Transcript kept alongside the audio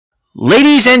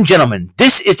Ladies and gentlemen,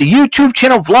 this is the YouTube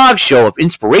channel vlog show of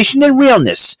inspiration and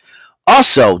realness.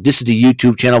 Also, this is the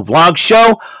YouTube channel vlog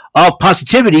show of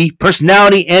positivity,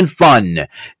 personality, and fun.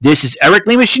 This is Eric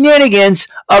Lima Shenanigans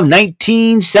of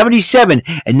 1977,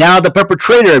 and now the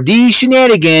perpetrator of these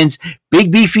shenanigans, Big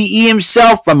Beefy E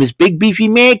himself from his Big Beefy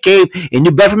Man Cave in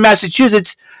New Bedford,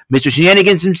 Massachusetts, Mr.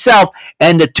 Shenanigans himself,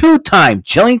 and the two-time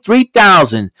Chilling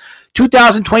 3000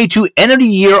 2022 End of the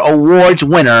Year Awards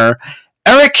winner,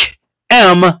 Eric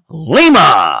M.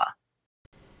 Lima.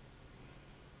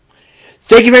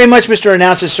 Thank you very much, Mr.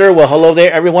 Announcer, sir. Well, hello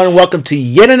there, everyone, and welcome to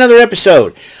yet another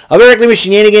episode of Eric Lima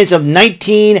Shenanigans of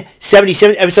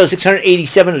 1977, episode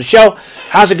 687 of the show.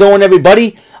 How's it going,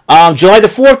 everybody? July the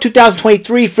 4th,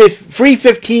 2023,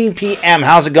 3:15 p.m.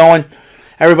 How's it going?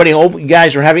 Everybody, hope you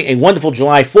guys are having a wonderful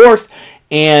July 4th,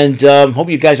 and hope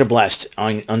you guys are blessed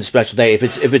on the special day.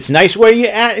 If it's nice where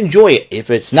you're at, enjoy it. If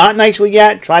it's not nice where you're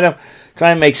at, try to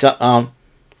make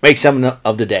something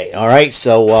of the day. All right,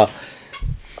 so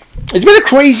it's been a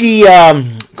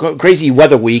crazy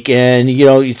weather week, and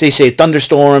they say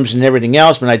thunderstorms and everything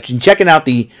else. But I've been checking out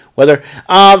the weather.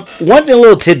 One thing, a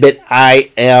little tidbit.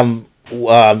 I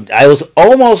was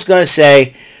almost going to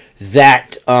say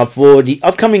that for the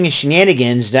upcoming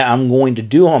shenanigans that I'm going to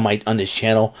do on this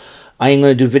channel, I am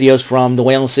going to do videos from the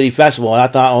Whalen City Festival. I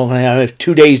thought I have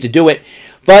 2 days to do it.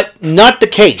 But not the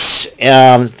case.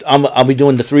 I'll be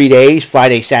doing the 3 days,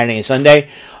 Friday, Saturday, and Sunday.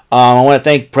 I want to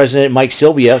thank President Mike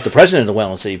Sylvia, the president of the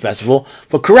Whalen City Festival,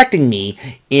 for correcting me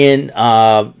in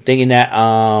thinking that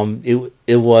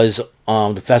it was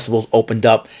the festival's opened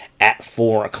up at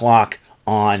 4 o'clock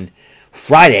on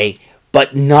Friday,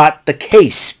 but not the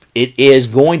case. It is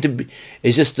going to be.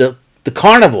 It's just the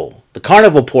carnival. The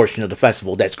carnival portion of the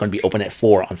festival that's going to be open at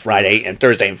 4 on Friday and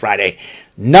Thursday and Friday.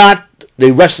 Not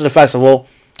the rest of the festival.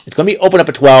 It's going to be open up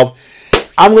at 12.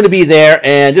 I'm going to be there,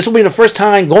 and this will be the first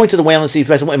time going to the Whalen City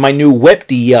Festival in my new whip,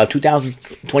 the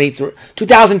 2003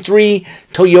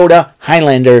 Toyota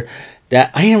Highlander,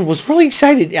 that was really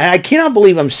excited. I cannot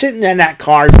believe I'm sitting in that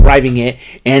car driving it,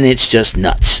 and it's just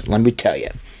nuts, let me tell you.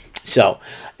 So,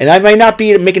 and I might not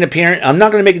be making an appearance. I'm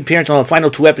not going to make an appearance on the final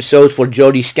 2 episodes for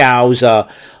Jody Scow's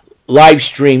live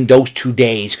stream those 2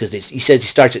 days, because he says he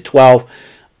starts at 12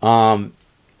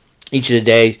 each of the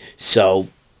day. So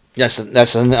that's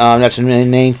the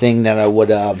main thing that I would.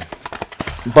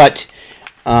 But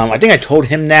I think I told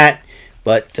him that.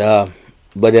 But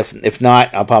if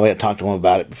not, I'll probably talk to him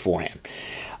about it beforehand.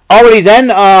 Alrighty then,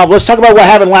 let's talk about what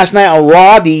happened last night on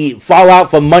Raw. The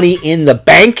fallout for Money in the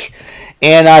Bank.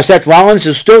 And Seth Rollins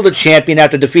is still the champion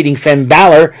after defeating Finn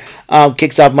Balor.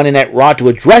 Kicks off Monday Night Raw to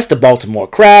address the Baltimore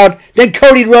crowd. Then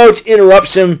Cody Rhodes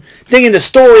interrupts him, thinking the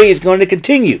story is going to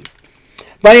continue.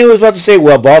 But he was about to say,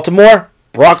 well, Baltimore,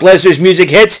 Brock Lesnar's music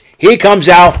hits. He comes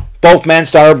out. Both men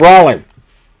started brawling.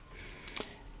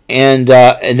 And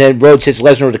then Rhodes hits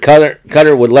Lesnar with the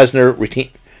cutter with Lesnar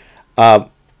repeating.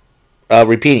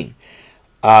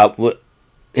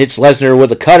 Hits Lesnar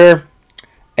with a cutter.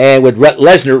 And with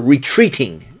Lesnar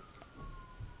retreating.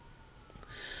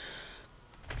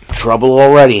 Trouble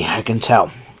already, I can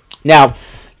tell. Now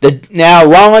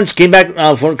Rollins came back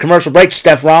for a commercial break.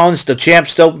 Seth Rollins, the champ,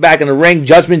 still back in the ring.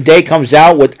 Judgment Day comes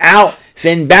out without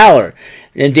Finn Balor.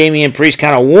 And Damian Priest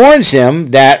kind of warns him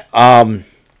that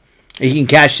he can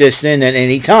cash this in at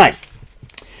any time.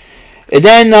 And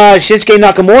then Shinsuke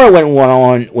Nakamura went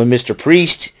one-on-one with Mr.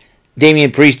 Priest.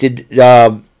 Damian Priest did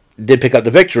pick up the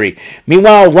victory.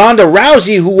 Meanwhile, Ronda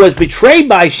Rousey, who was betrayed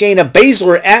by Shayna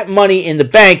Baszler at Money in the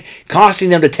Bank, costing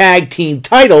them the tag team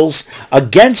titles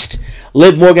against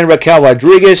Liv Morgan and Raquel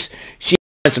Rodriguez. She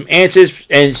had some answers,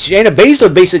 and Shayna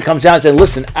Baszler basically comes out and said,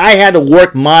 listen, I had to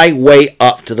work my way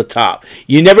up to the top.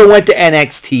 You never went to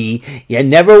NXT. You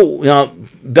never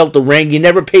built the ring. You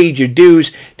never paid your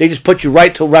dues. They just put you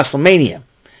right till WrestleMania.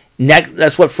 And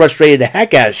that's what frustrated the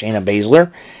heck out of Shayna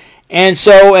Baszler.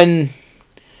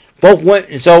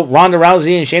 So Ronda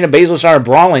Rousey and Shayna Baszler started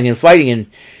brawling and fighting, and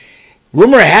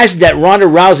rumor has it that Ronda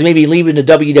Rousey may be leaving the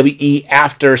WWE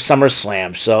after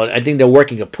SummerSlam. So I think they're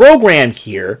working a program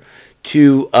here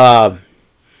to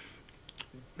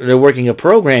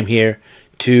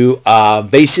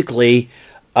basically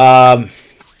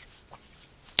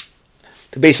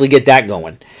get that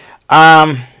going.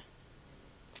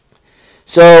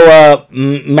 So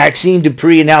Maxine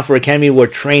Dupree and Alpha Academy were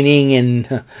training,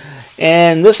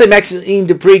 and let's say Maxine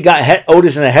Dupree got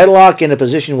Otis in a headlock, in a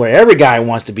position where every guy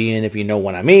wants to be in, if you know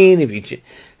what I mean.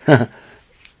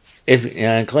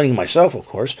 Including myself, of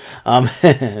course.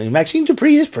 Maxine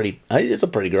Dupree is pretty. It's a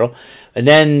pretty girl. And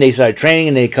then they started training,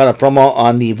 and they cut a promo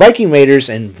on the Viking Raiders,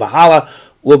 and Valhalla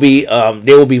will be.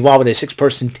 They will be involved in a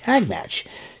 6-person tag match.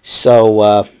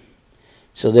 So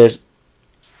there's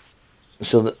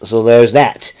there's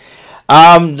that.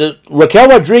 Raquel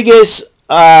Rodriguez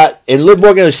and Liv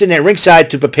Morgan are sitting at ringside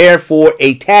to prepare for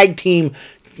a tag team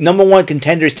 #1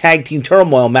 contenders tag team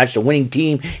turmoil match. The winning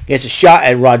team gets a shot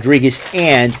at Rodriguez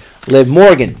and Liv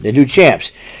Morgan, the new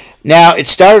champs. Now it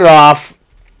started off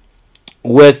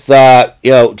with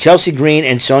Chelsea Green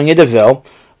and Sonya Deville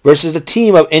versus the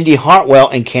team of Indy Hartwell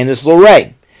and Candice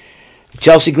LeRae.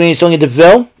 Chelsea Green and Sonya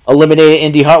Deville eliminated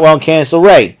Indy Hartwell and Candice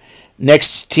LeRae.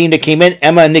 Next team that came in,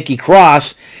 Emma and Nikki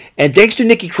Cross. And thanks to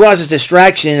Nikki Cross's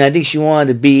distraction, I think she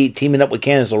wanted to be teaming up with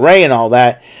Candice LeRae and all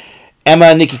that, Emma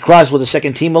and Nikki Cross were the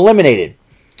second team eliminated.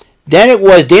 Then it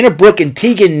was Dana Brooke and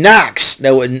Tegan Knox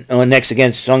that were next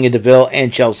against Sonya Deville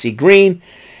and Chelsea Green.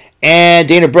 And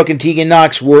Dana Brooke and Tegan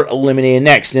Knox were eliminated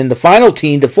next. Then the final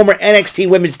team, the former NXT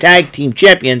Women's Tag Team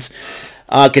Champions,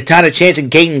 Katana Chance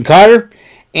and Caitlin Carter,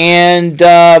 and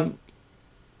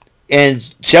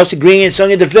Chelsea Green and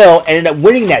Sonya Deville ended up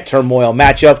winning that turmoil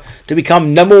matchup to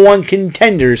become #1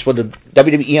 contenders for the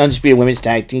WWE Undisputed Women's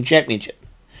Tag Team Championship.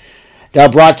 Now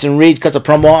Bronson Reed cuts a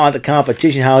promo on the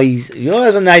competition, how he's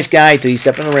a nice guy till he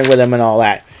stepped in the ring with him and all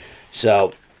that.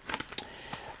 So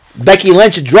Becky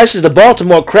Lynch addresses the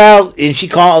Baltimore crowd and she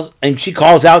calls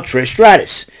out Trish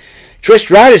Stratus. Trish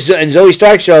Stratus and Zoe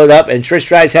Stark showed up, and Trish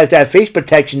Stratus has that face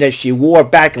protection that she wore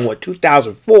back in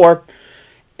 2004,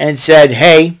 and said,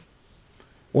 "Hey,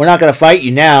 we're not going to fight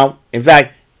you now. In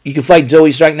fact, you can fight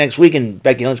Zoe Stark next week." And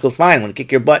Becky Lynch goes, "Fine, I'm going to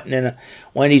kick your butt, and then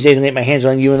one of these days I'm going to get my hands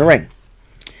on you in the ring."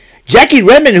 Jackie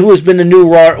Redmond, who has been the new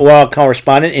Raw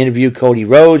correspondent, interviewed Cody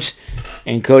Rhodes,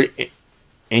 and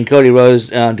Cody Rhodes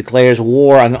declares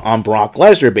war on Brock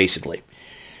Lesnar, basically.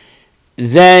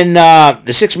 Then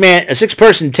a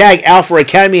six-person tag, Alpha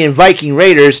Academy and Viking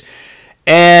Raiders,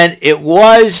 and it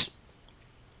was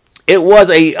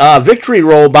a victory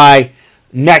roll by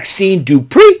Maxine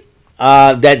Dupree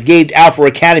that gave Alpha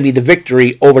Academy the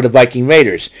victory over the Viking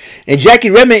Raiders. And Jackie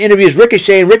Redmond interviews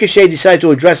Ricochet, and Ricochet decides to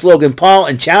address Logan Paul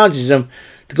and challenges him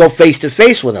to go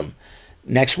face-to-face with him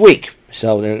next week.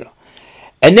 So there you go.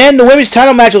 And then the women's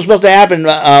title match was supposed to happen,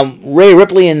 Rhea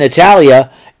Ripley and Natalya.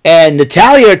 And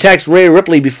Natalya attacks Rhea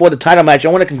Ripley before the title match. I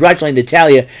want to congratulate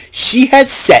Natalya. She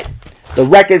has set the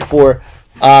record for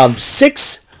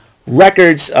 6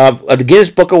 records of the Guinness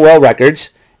Book of World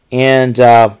Records. And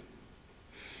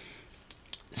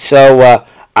so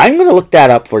I'm going to look that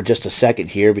up for just a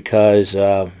second here because,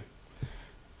 oh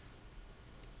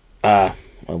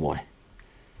boy.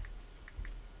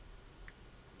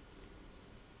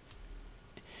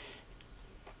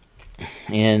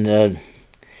 And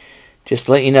just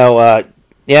to let you know,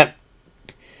 yep.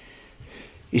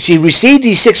 She received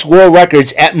these 6 world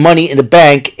records at Money in the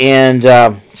Bank, and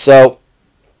so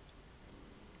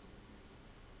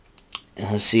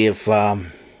let's see if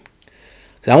I'm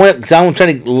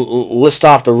trying to list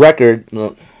off the record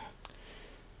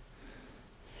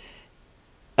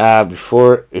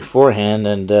beforehand,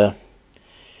 and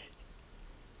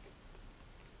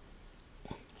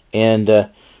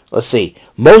let's see.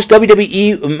 Most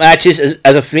WWE matches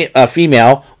as a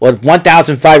female was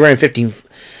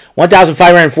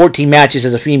 1,514 matches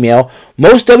as a female.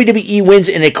 Most WWE wins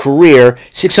in a career,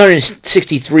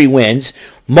 663 wins.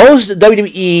 Most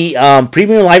WWE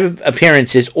premium live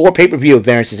appearances or pay-per-view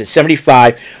appearances at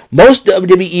 75. Most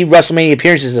WWE WrestleMania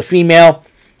appearances as a female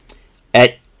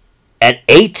at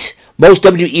 8. Most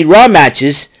WWE Raw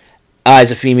matches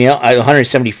as a female at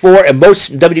 174, and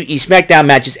most WWE SmackDown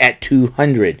matches at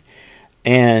 200.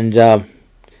 And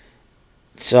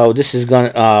so this is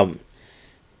gonna.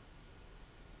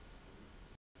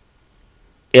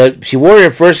 She wore her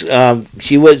first.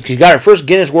 She got her first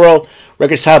Guinness World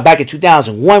Records title back in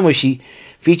 2001, where she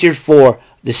featured for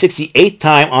the 68th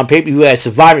time on pay-per-view at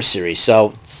Survivor Series.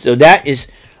 So that is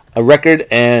a record,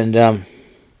 and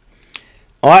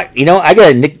I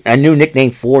got a new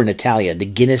nickname for Natalya, the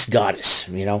Guinness Goddess.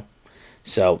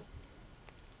 So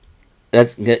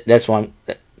that's one.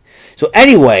 So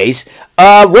anyways,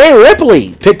 Rhea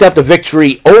Ripley picked up the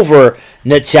victory over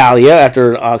Natalya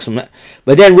after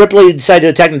but then Ripley decided to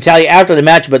attack Natalya after the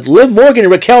match, but Liv Morgan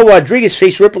and Raquel Rodriguez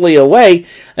faced Ripley away,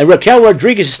 and Raquel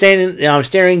Rodriguez is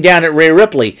staring down at Rhea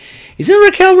Ripley. Isn't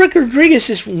Raquel Rodriguez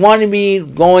just wanting to be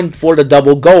going for the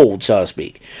double gold, so to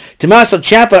speak? Tommaso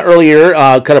Ciampa earlier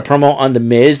cut a promo on The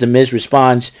Miz. The Miz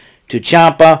responds to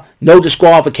Ciampa, no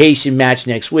disqualification match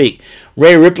next week.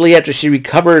 Rhea Ripley, after she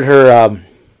recovered from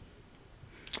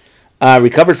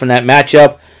that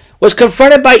matchup, was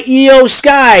confronted by Io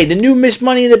Sky, the new Miss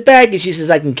Money in the Bank, and she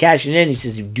says, "I can cash it in." He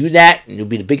says, "You do that, and it'll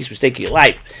be the biggest mistake of your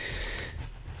life."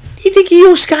 Do you think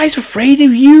Io Sky's afraid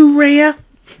of you, Rhea?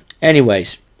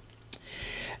 Anyways,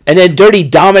 And then Dirty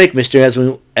Dominic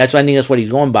Mysterio, that's I think that's what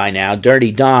he's going by now.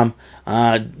 Dirty Dom.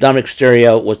 Dominic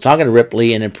Mysterio was talking to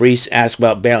Ripley, and then Priest asked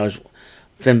about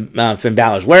Finn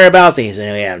Balor's whereabouts. And he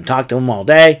said, "We haven't talked to him all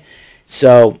day."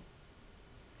 So,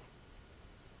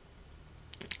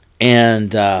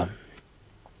 and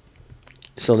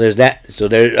so there's that. So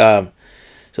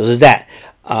there's that.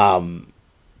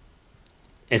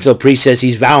 And so Priest says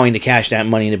he's vowing to cash that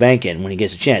Money in the Bank in when he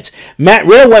gets a chance. Matt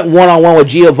Riddle went one-on-one with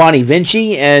Giovanni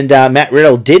Vinci, and Matt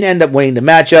Riddle did end up winning the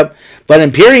matchup. But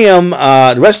Imperium,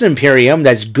 the rest of Imperium,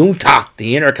 that's Gunther,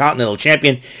 the Intercontinental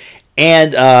Champion,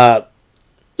 and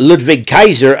Ludwig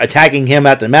Kaiser attacking him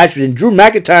at the match. But then Drew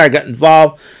McIntyre got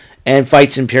involved and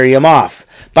fights Imperium off.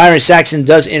 Byron Saxton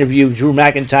does interview Drew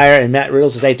McIntyre, and Matt Riddle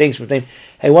says, "Hey, thanks for the thing.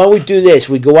 Hey, why don't we do this?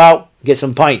 We go out, get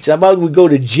some pints. How about we go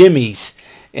to Jimmy's?"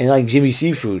 And like Jimmy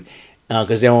Seafood,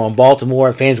 because they were in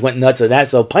Baltimore, fans went nuts with that.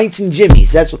 So pints and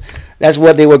Jimmy's, that's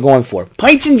what they were going for.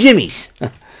 Pints and Jimmy's.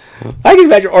 I can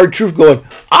imagine R-Truth going,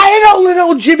 "I didn't know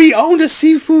little Jimmy owned a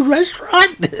seafood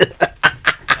restaurant."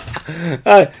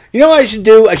 You know what I should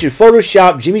do? I should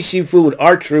Photoshop Jimmy Seafood with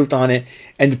R-Truth on it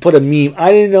and put a meme.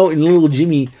 "I didn't know little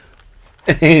Jimmy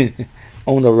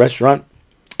owned a restaurant."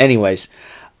 Anyways,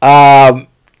 the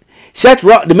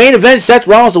main event, Seth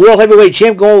Rollins, the World Heavyweight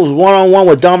Champ, goes one-on-one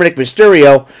with Dominic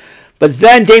Mysterio. But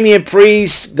then Damian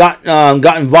Priest got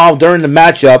involved during the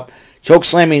matchup,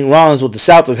 chokeslamming Rollins with the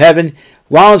South of Heaven.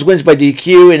 Rollins wins by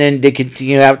DQ, and then they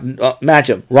continue to have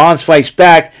matchup. Rollins fights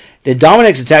back. Then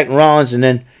Dominic's attacking Rollins, and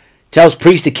then tells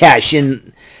Priest to cash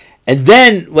in. And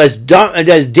then, as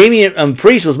Damian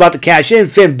Priest was about to cash in,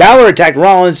 Finn Balor attacked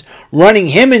Rollins, running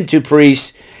him into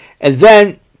Priest. And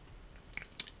then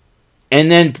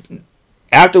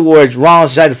afterwards,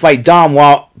 Rollins decided to fight Dom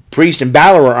while Priest and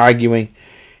Balor were arguing.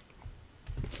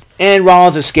 And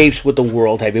Rollins escapes with the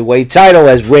World Heavyweight title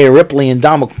as Rhea Ripley and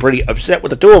Dom were pretty upset with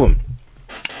the two of them.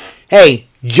 Hey,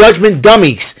 Judgment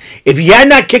Dummies. If you had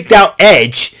not kicked out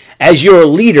Edge as your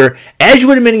leader, Edge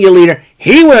would have been your leader.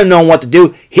 He would have known what to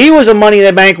do. He was a Money in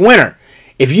the Bank winner.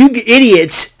 If you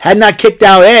idiots had not kicked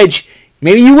out Edge,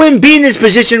 maybe you wouldn't be in this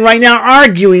position right now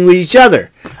arguing with each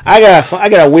other. I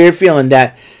got a weird feeling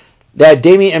that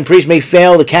Damian and Priest may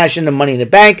fail to cash in the Money in the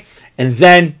Bank, and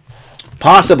then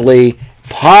possibly,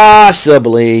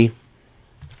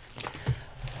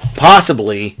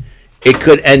 it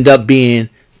could end up being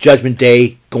Judgment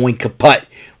Day going kaput.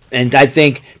 And I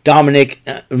think Dominic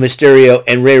Mysterio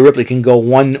and Rhea Ripley can go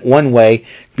one way,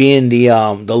 being the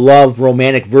love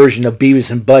romantic version of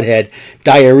Beavis and Butthead,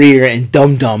 Diarrhea and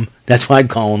Dum Dum. That's what I'm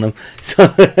calling them.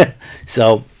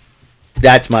 So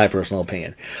that's my personal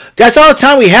opinion. That's all the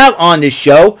time we have on this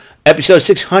show. Episode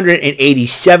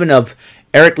 687 of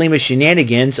Eric Lima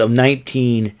Shenanigans of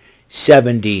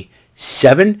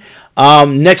 1977.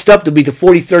 Next up will be the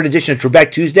 43rd edition of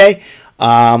Trebek Tuesday.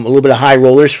 A little bit of high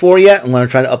rollers for you. I'm going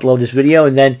to try to upload this video,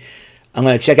 and then I'm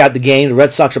going to check out the game. The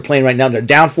Red Sox are playing right now. They're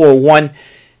down 4-1.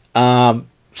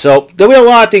 So there'll be a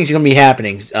lot of things going to be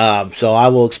happening. So I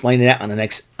will explain that on the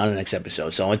next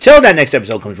episode. So until that next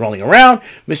episode comes rolling around,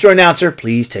 Mr. Announcer,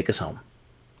 please take us home.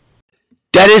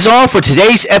 That is all for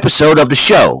today's episode of the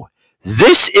show.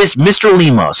 This is Mr.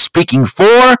 Lima speaking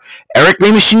for Eric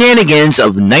Lima Shenanigans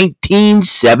of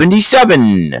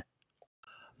 1977.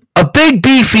 A Big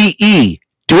Beefy E,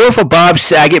 Do It for Bob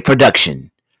Saget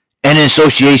production, and in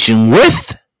association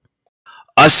with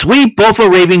A Sweet Bowl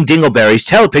for Raving Dingleberries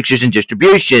Telepictures and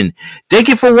Distribution. Thank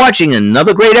you for watching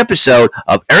another great episode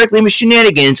of Eric Lima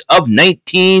Shenanigans of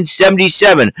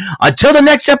 1977. Until the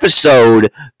next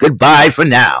episode, goodbye for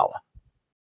now.